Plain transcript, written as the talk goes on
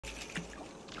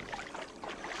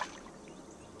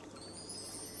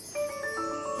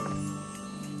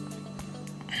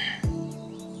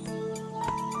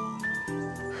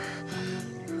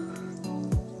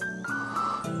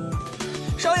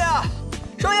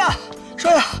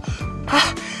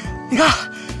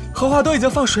荷花都已经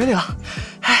放水里了。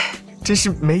哎，真是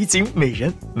美景美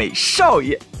人美少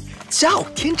爷，佳偶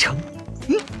天成。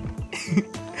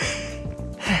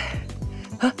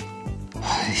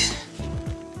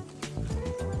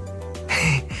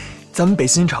咱们北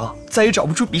新城再也找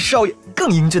不出比少爷更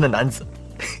英俊的男子。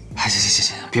哎，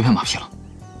行，别拍马屁了。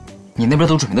你那边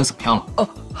都准备的怎么样了？哦，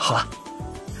好了。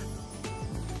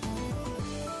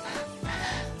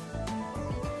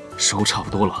时候差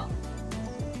不多了，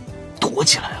躲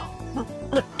起来啊！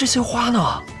那这些花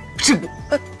呢？这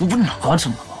我不是拿着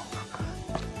呢吗？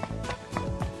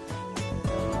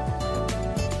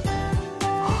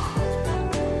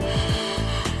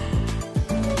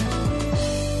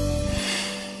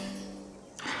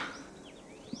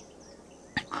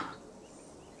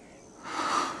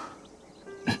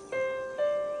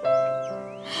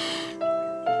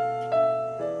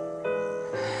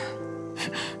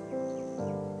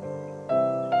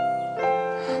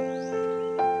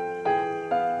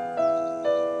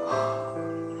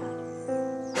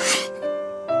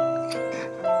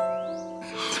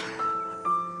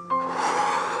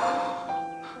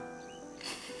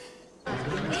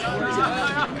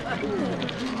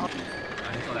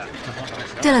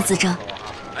对了，子正，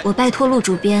我拜托陆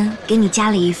主编给你加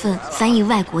了一份翻译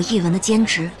外国译文的兼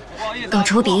职，稿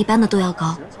酬比一般的都要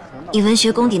高。你文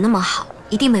学功底那么好，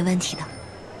一定没问题的。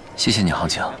谢谢你，杭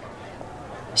景，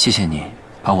谢谢你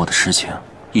把我的事情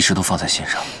一直都放在心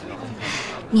上。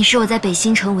你是我在北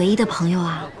新城唯一的朋友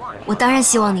啊，我当然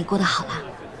希望你过得好啦。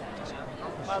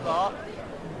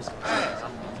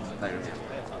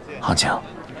杭景。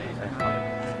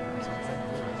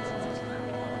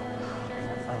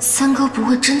三哥不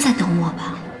会真在等我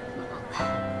吧？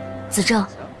子正，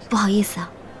不好意思啊，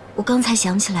我刚才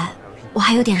想起来，我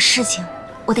还有点事情，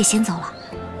我得先走了。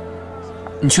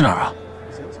你去哪儿啊？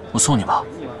我送你吧。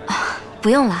不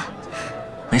用了。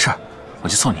没事，我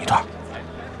就送你一段。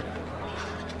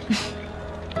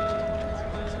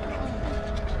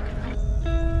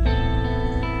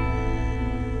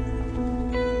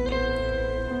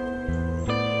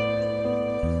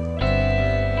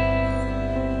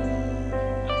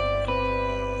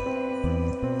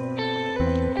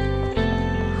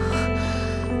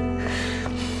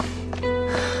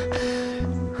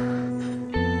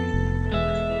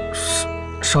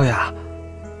少爷，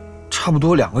差不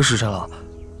多2个时辰了，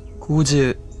估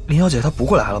计林小姐她不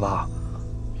会来了吧？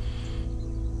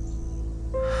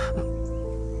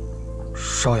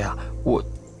少爷，我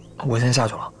先下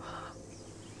去了。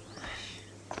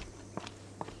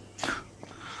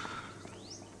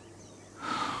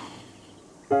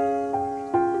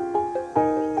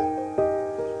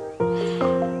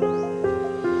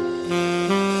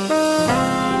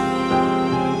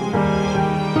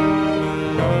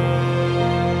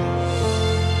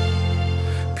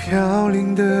飘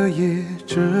零的夜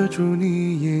遮住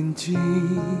你眼睛，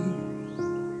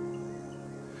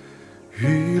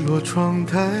雨落窗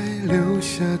台留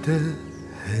下的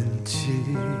痕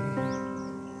迹，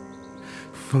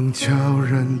风悄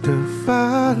然地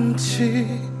泛起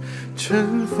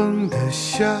尘封的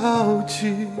消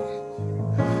极，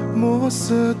墨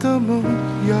色的梦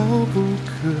遥不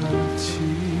可及，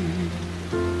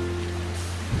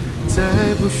再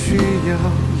不需要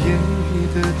言语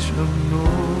的承诺，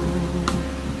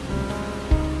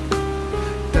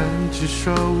但至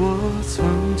少我曾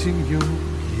经拥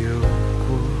有过，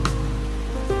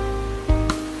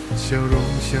笑容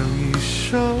像一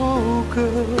首歌，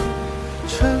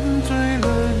沉醉了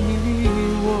你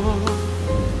我，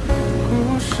孤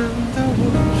身的我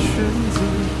选择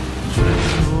坠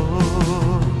落，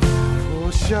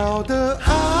破晓的爱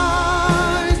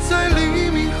在黎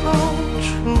明后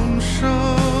重生，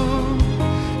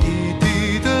一地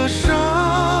的伤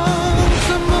怎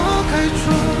么开出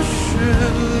绚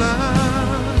烂？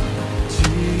记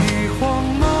忆慌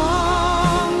忙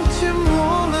淹没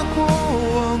了过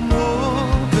往我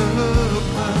的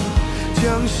盼，将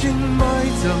心埋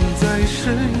葬在深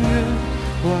渊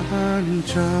万丈。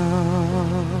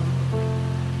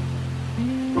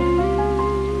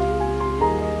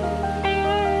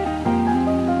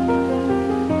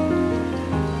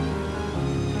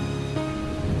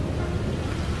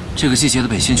这个季节的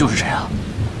北新就是这样，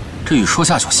这雨说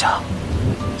下就下。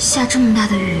下这么大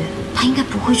的雨，他应该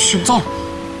不会去了。糟了，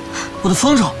我的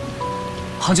风筝！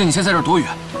杭景，你先在这儿躲雨，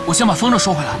我先把风筝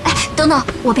收回来。哎，等等，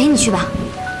我陪你去吧。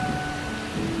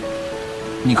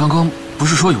你刚刚不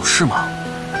是说有事吗？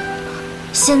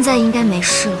现在应该没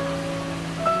事了。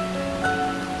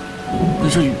那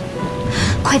这雨……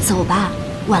快走吧，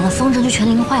晚了风筝就全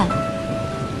淋坏了。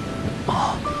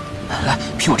哦，来，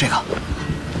披我这个。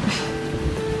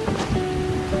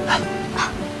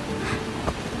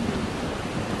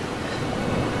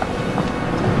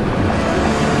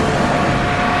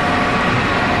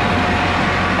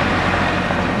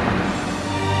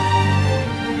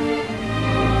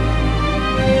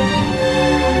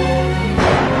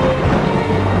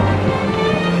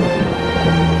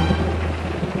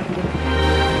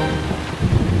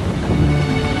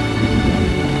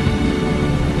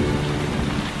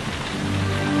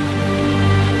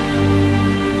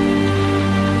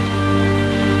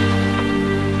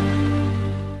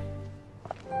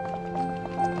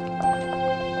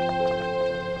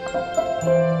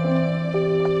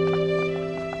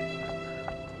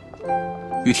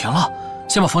雨停了，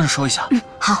先把风扇收一下。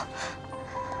好。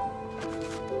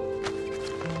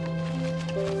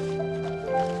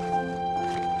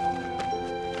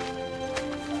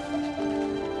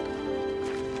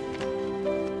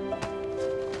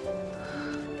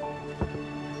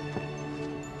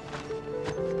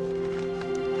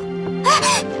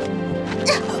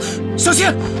小心！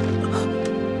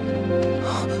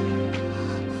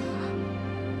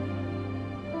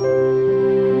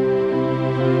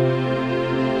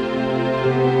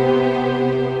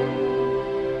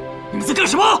你们在干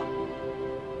什么？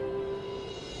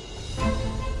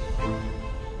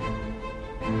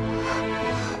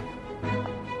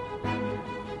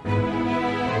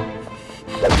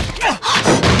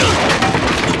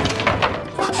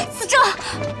子正，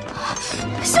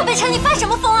小北辰，你发什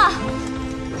么疯啊？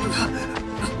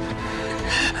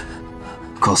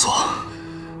告诉我，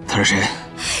他是谁？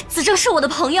子正是我的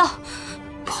朋友。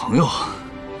朋友？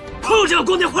朋友这样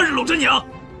光天化日搂着你啊！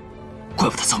怪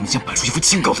不得早明间摆出一副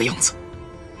清高的样子，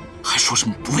还说什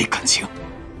么不为感情，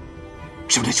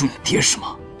是为了救你爹是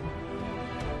吗？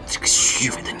这个虚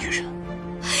伪的女人！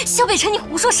小北辰，你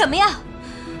胡说什么呀？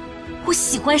我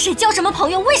喜欢谁，交什么朋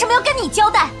友，为什么要跟你交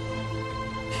代？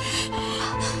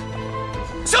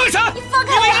小北辰，你放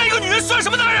开我！你离开一个女人算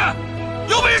什么男人？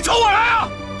有本事冲我来啊！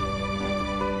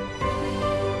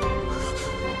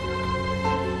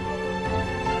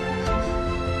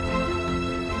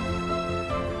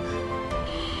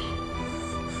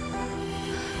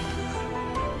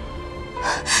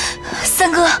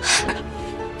三哥，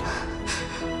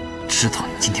知道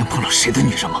你今天碰了谁的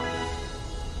女人吗？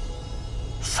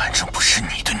反正不是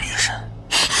你的女人。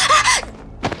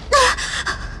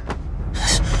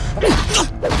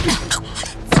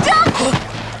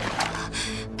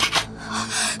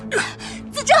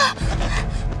子正，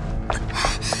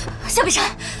小北辰，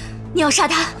你要杀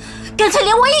他，干脆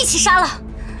连我一起杀了。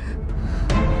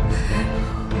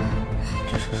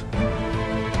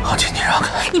阿姐，你让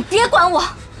开！你别管我。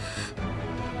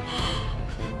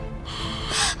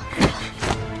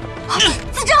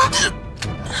子正，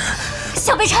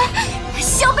小北辰，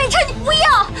小北辰，你不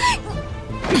要！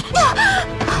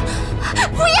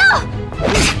不要！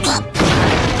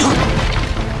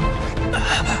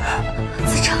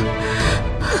子正，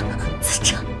子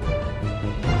正，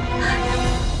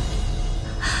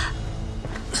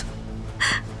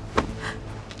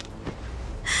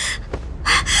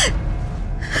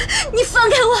你放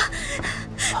开我！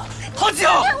阿静，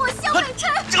放开我，小北辰！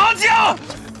阿静，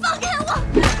放开我！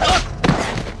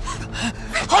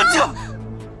阿静，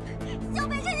小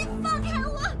北辰，你放开我！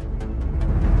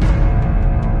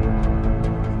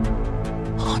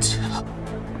阿静，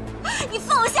你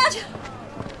放我下去！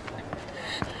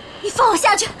你放我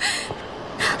下去！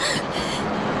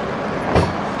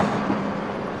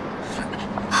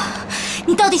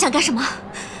你到底想干什么？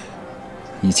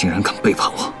你竟然敢背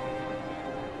叛我！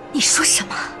你说什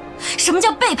么？什么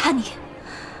叫背叛你？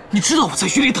你知道我在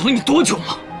狱里等了你多久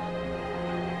吗？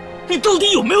你到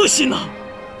底有没有心呢？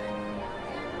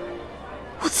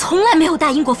我从来没有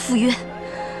答应过赴约。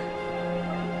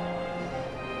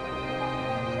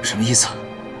什么意思？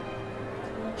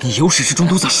你由始至终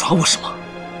都在耍我是吗？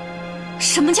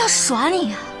什么叫耍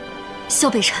你呀，萧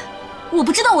北辰？我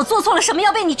不知道我做错了什么，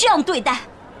要被你这样对待。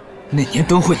那年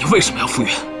灯会你为什么要赴约？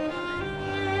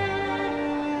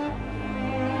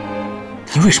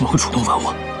你为什么会主动吻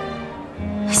我？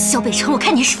萧北辰，我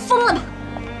看你是疯了吧？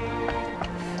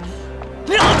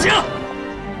阿静，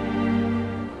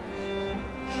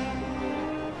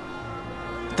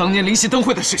当年灵犀灯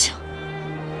会的事情，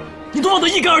你都忘得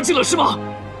一干二净了是吗？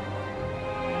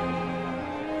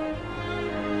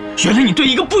原来你对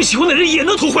一个不喜欢的人也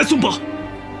能投怀送抱。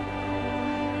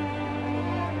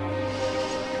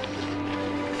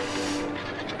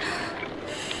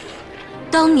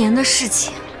当年的事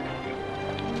情，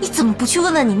你怎么不去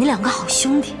问问你那两个好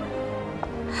兄弟？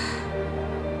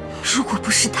如果不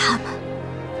是他们，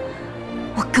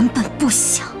我根本不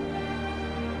想，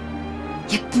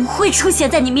也不会出现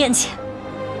在你面前。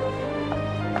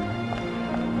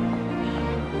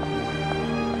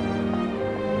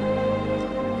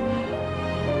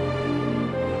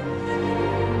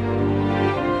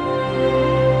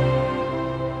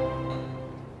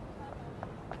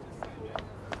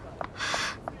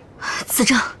子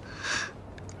正，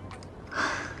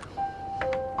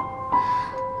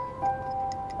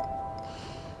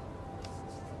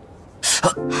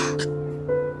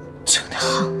轻点。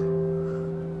好。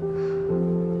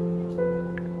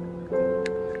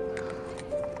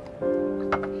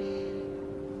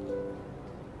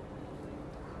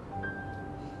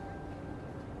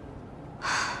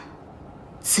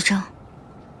子正，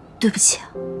对不起啊。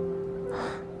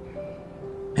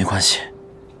关系，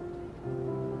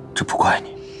这不怪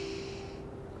你。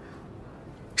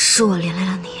是我连累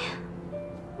了你。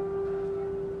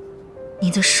你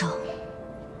的手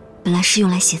本来是用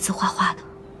来写字画画的。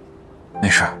没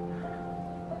事，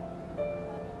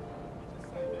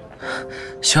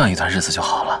休养一段日子就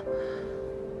好了。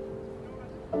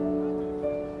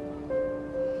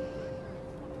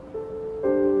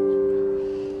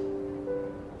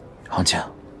黄静，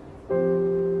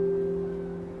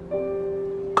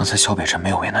刚才萧北辰没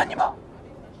有为难你吧？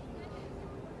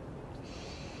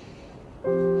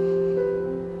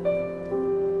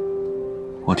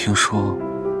我听说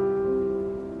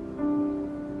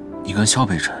你跟萧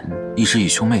北辰一直以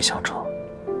兄妹相称，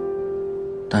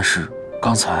但是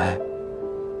刚才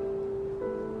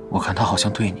我看他好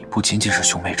像对你不仅仅是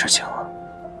兄妹之情啊。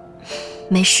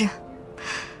没事，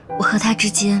我和他之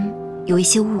间有一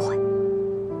些误会，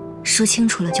说清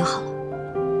楚了就好了。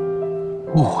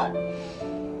误会？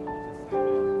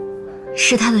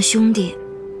是他的兄弟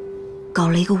搞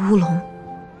了一个乌龙。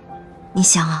你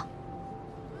想啊，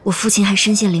我父亲还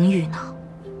身陷囹圄呢，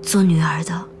做女儿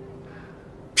的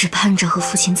只盼着和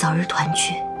父亲早日团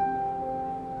聚，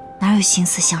哪有心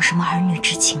思想什么儿女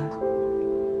之情呢？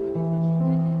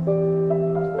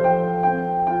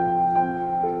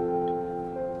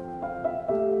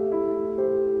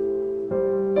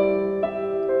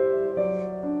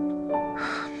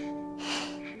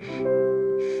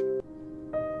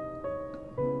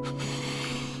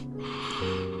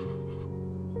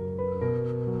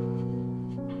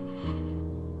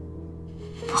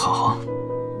好，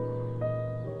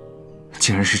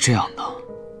竟然是这样的。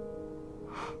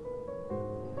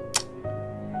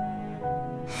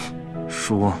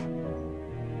叔，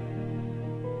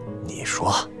你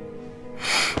说，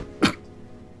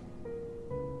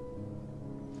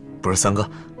不是三哥，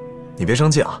你别生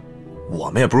气啊，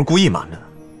我们也不是故意瞒着的。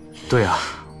对啊，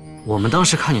我们当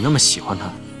时看你那么喜欢他，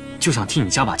就想替你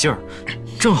加把劲儿，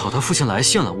正好他父亲来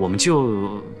信了，我们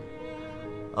就……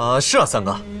是啊，三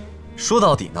哥，说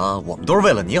到底呢，我们都是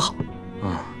为了你好。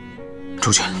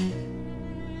出去。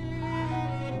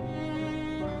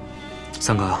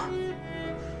三哥，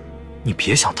你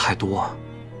别想太多。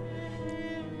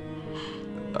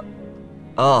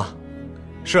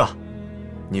是啊，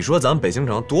你说咱们北京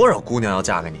城多少姑娘要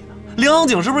嫁给你呢？梁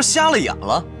景是不是瞎了眼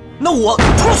了？那我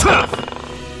出去。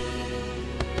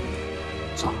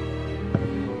走。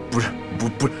不是，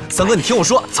三哥，你听我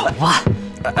说。走啊！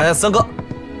三哥。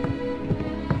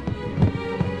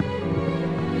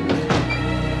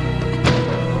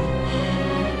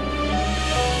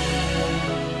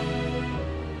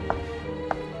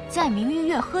在明玉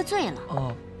月喝醉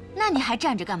了，那你还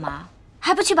站着干嘛？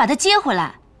还不去把他接回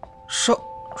来？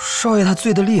少爷他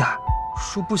醉得厉害，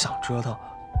说不想折腾，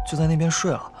就在那边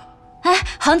睡了。哎，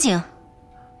杭景，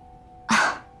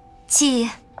七姨，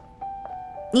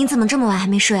您怎么这么晚还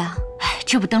没睡啊？哎，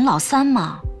这不等老三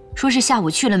吗？说是下午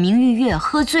去了明玉月，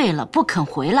喝醉了不肯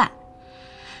回来。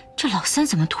这老三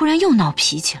怎么突然又闹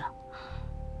脾气了？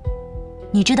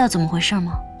你知道怎么回事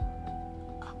吗？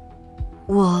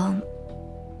我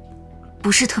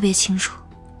不是特别清楚。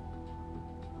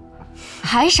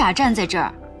还傻站在这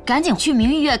儿，赶紧去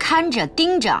明玉月看着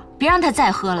盯着，别让他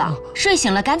再喝了。睡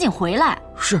醒了赶紧回来。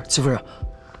是，戚夫人。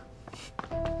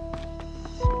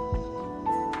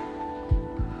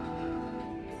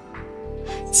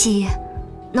七姨，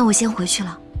那我先回去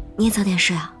了，你也早点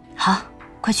睡啊。好，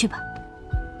快去吧。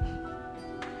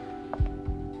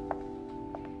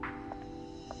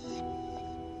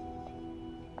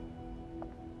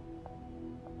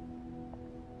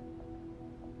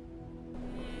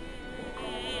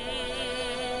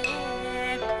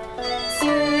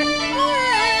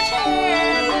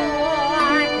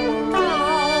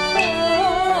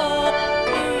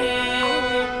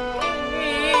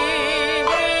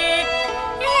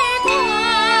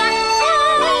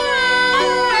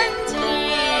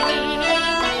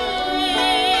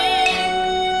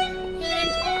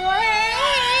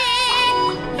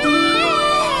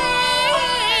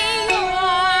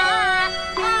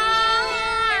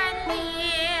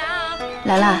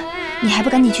兰兰，你还不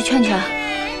赶紧去劝劝？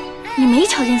你没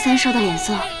瞧见三少的脸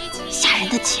色，吓人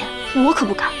的紧，我可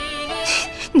不敢。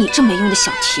你这没用的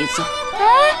小蹄子！哎，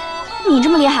你这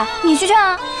么厉害，你去劝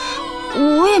啊！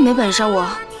我也没本事，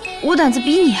我胆子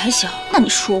比你还小。那你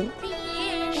说我？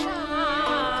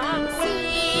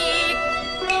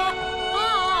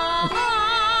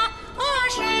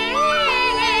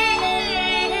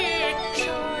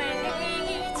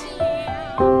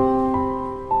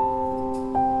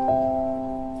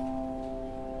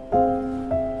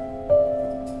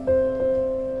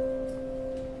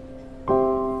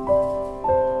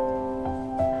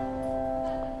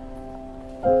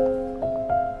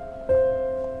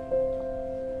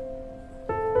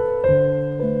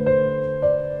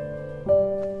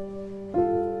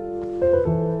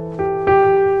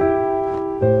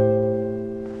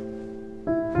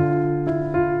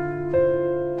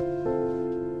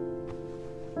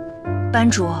班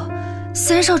主，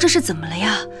三少这是怎么了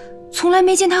呀？从来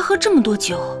没见他喝这么多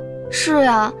酒。是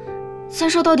呀，三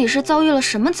少到底是遭遇了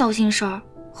什么糟心事儿，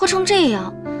喝成这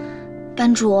样？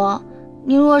班主，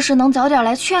您若是能早点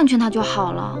来劝劝他就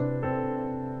好了。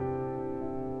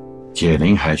解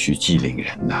铃还须系铃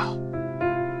人呐，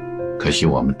可惜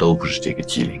我们都不是这个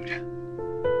系铃人。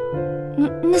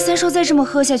那三少再这么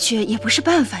喝下去也不是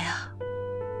办法呀。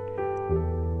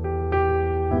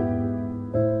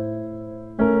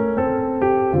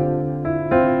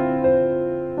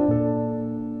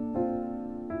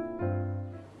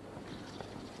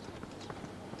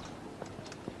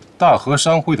大和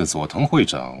商会的佐藤会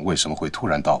长为什么会突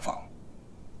然到访？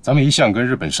咱们一向跟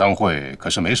日本商会可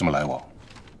是没什么来往。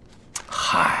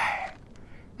嗨，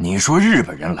你说日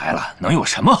本人来了能有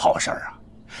什么好事啊？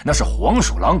那是黄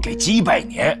鼠狼给鸡拜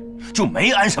年，就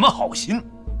没安什么好心。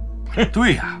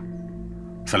对呀，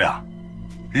司令，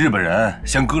日本人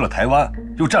先割了台湾，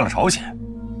又占了朝鲜，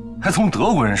还从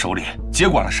德国人手里接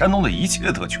管了山东的一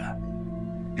切特权。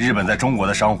日本在中国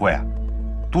的商会啊，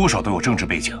多少都有政治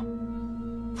背景。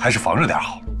还是防着点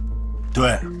好。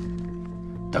对，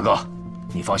大哥，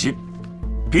你放心，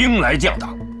兵来将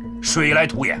挡，水来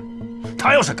土掩。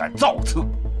他要是敢造次，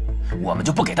我们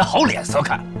就不给他好脸色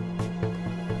看。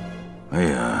哎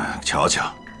呀，瞧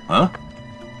瞧，啊，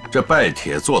这拜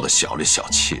帖做的小里小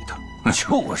气的。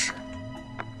就是。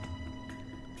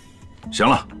行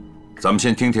了，咱们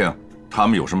先听听他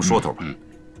们有什么说头吧。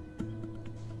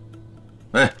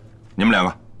哎，你们两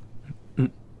个。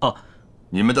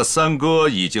你们的三哥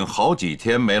已经好几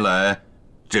天没来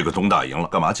这个东大营了，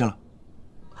干嘛去了？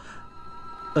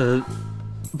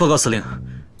报告司令，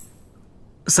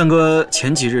三哥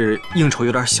前几日应酬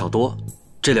有点小多，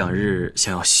这2日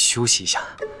想要休息一下。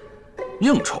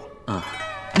应酬？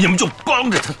你们就帮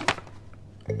着他，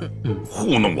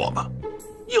糊弄我们，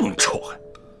应酬还。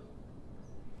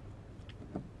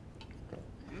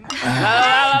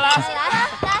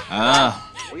来，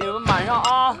我给你们满上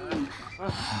啊！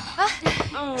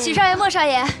许少爷、莫少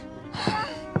爷，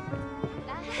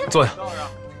坐下。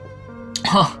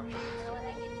哈，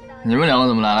你们2个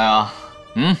怎么来了呀？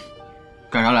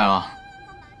干啥来了？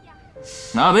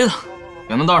拿个杯子，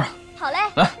两灯倒上。好嘞。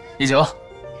来，一起喝。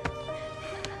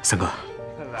三哥，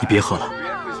你别喝了，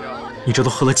你这都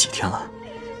喝了几天了，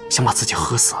想把自己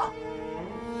喝死啊？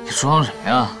你装什么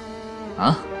呀？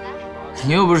啊？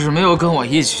你又不是没有跟我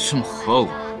一起这么喝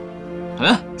过。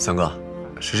三哥，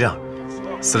是这样。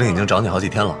司令已经找你好几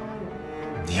天了，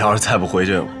你要是再不回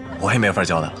去，我也没法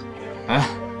交代了。哎，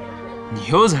你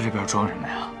又在这边装什么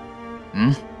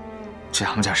呀？这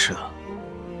他们家吃的。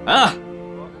哎，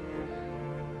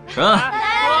沈，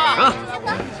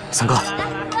三哥，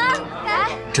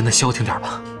真的消停点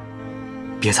吧，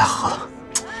别再喝了。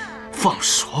放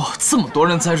手！这么多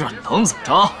人在这儿，能怎么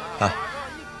着？来，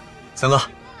三哥，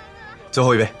最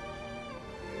后一杯。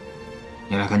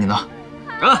你来，赶紧的。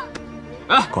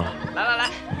过来。来，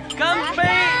干杯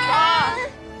啊！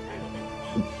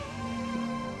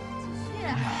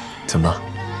怎么了？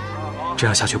这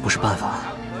样下去不是办法。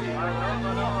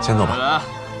先走吧。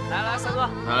来，三哥，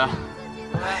来。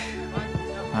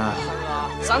哎，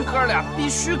咱哥俩必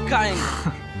须干一个。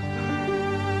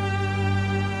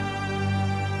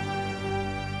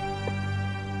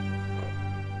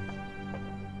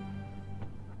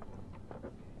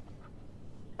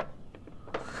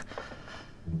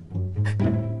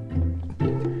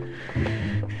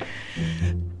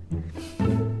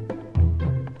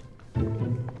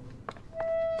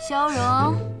萧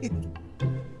荣，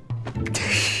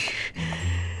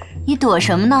你躲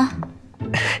什么呢？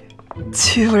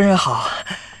戚夫人好。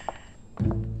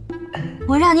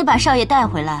我让你把少爷带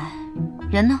回来，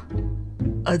人呢？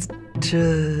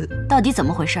这到底怎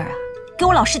么回事啊？给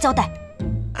我老实交代。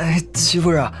哎，戚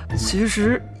夫人，其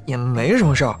实也没什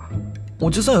么事儿，我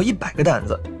就算有100个胆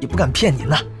子，也不敢骗您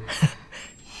呐。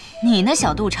你那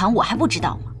小肚肠，我还不知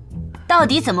道吗？到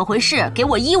底怎么回事？给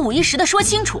我一五一十的说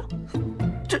清楚。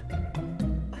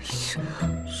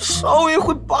少爷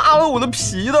会扒了我的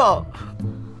皮的。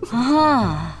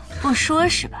啊，不说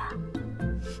是吧？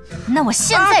那我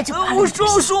现在就扒了你的皮。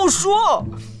我说，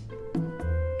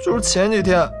就是前几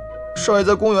天，少爷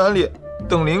在公园里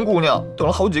等林姑娘，等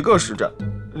了好几个时辰，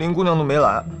林姑娘都没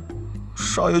来，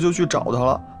少爷就去找她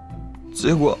了，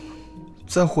结果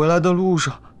在回来的路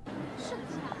上，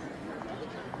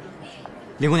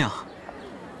林姑娘，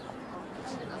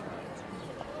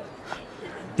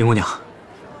林姑娘。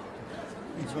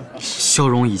萧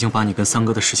荣已经把你跟三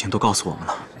哥的事情都告诉我们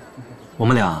了，我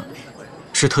们俩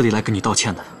是特地来跟你道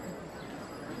歉的。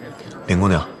林姑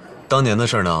娘，当年的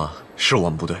事呢，是我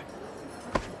们不对，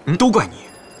都怪你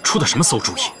出的什么馊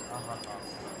主意。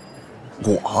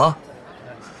我？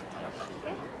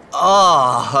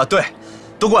啊，对，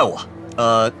都怪我。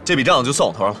这笔账就算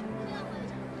我头上了。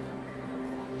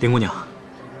林姑娘，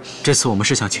这次我们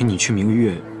是想请你去明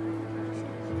月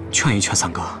劝一劝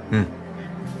三哥。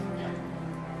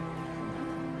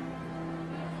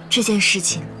这件事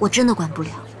情我真的管不了。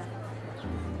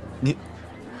你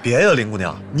别呀，林姑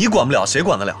娘，你管不了谁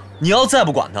管得了？你要再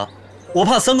不管他，我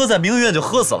怕三哥在明月院就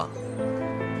喝死了。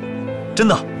真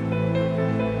的。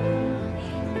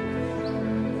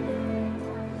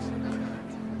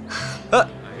哎，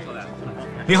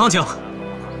林行请。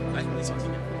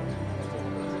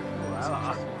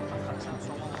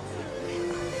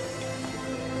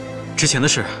之前的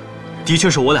事，的确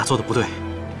是我俩做的不对，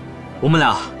我们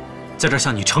俩在这儿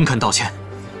向你诚恳道歉。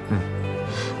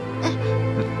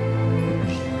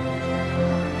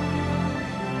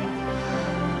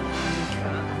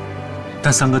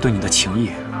但三哥对你的情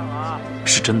谊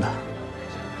是真的。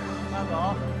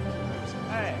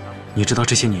你知道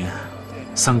这些年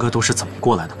三哥都是怎么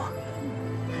过来的吗？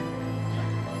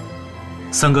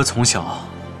三哥从小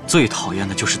最讨厌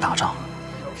的就是打仗。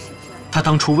他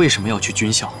当初为什么要去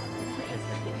军校？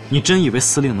你真以为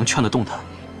司令能劝得动他？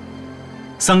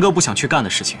三哥不想去干的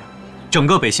事情，整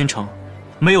个北新城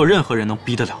没有任何人能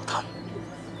逼得了他。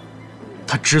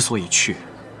他之所以去，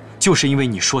就是因为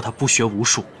你说他不学无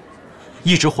术，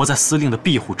一直活在司令的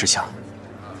庇护之下，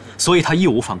所以他义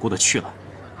无反顾地去了。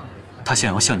他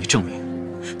想要向你证明，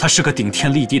他是个顶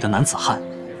天立地的男子汉，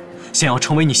想要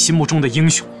成为你心目中的英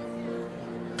雄。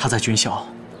他在军校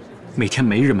每天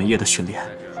没日没夜的训练，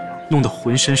弄得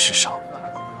浑身是伤。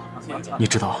你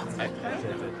知道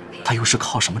他又是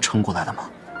靠什么撑过来的吗？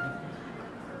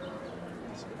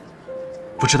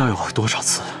不知道有多少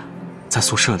次，在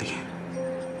宿舍里，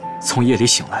从夜里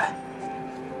醒来，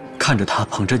看着他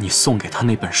捧着你送给他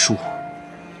那本书，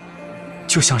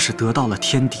就像是得到了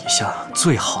天底下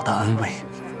最好的安慰。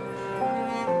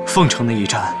凤城那一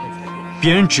战，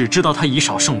别人只知道他以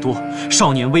少胜多，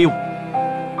少年威武，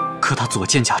可他左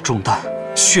肩胛中弹，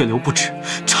血流不止，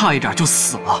差一点就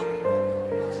死了。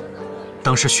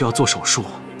当时需要做手术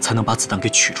才能把子弹给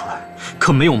取出来，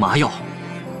可没有麻药，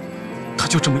他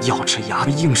就这么咬着牙，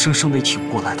硬生生地挺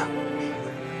过来的。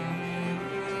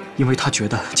因为他觉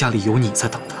得家里有你在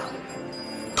等他，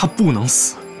他不能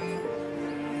死，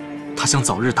他想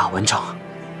早日打完仗，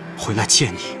回来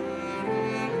见你。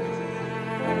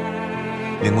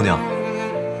林姑娘，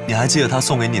你还记得他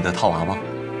送给你的套娃吗？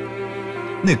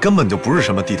那根本就不是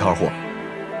什么地摊货，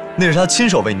那是他亲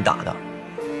手为你打的。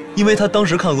因为他当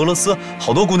时看俄罗斯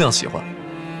好多姑娘喜欢，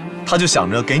他就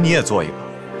想着给你也做一个。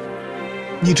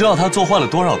你知道他做坏了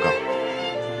多少个，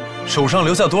手上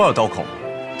留下多少刀口吗？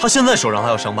他现在手上还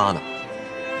有伤疤呢。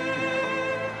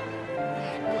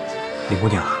林姑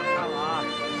娘，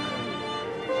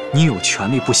你有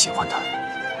权利不喜欢他，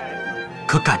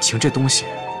可感情这东西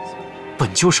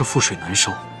本就是覆水难收。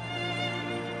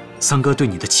三哥对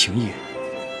你的情谊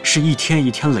是一天一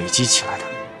天累积起来的，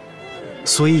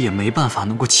所以也没办法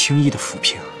能够轻易的抚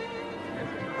平。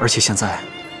而且现在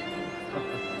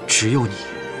只有你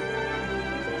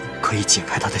可以解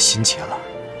开他的心结了。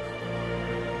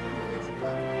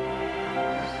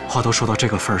话都说到这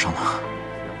个份上了，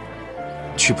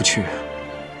去不去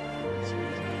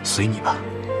随你吧。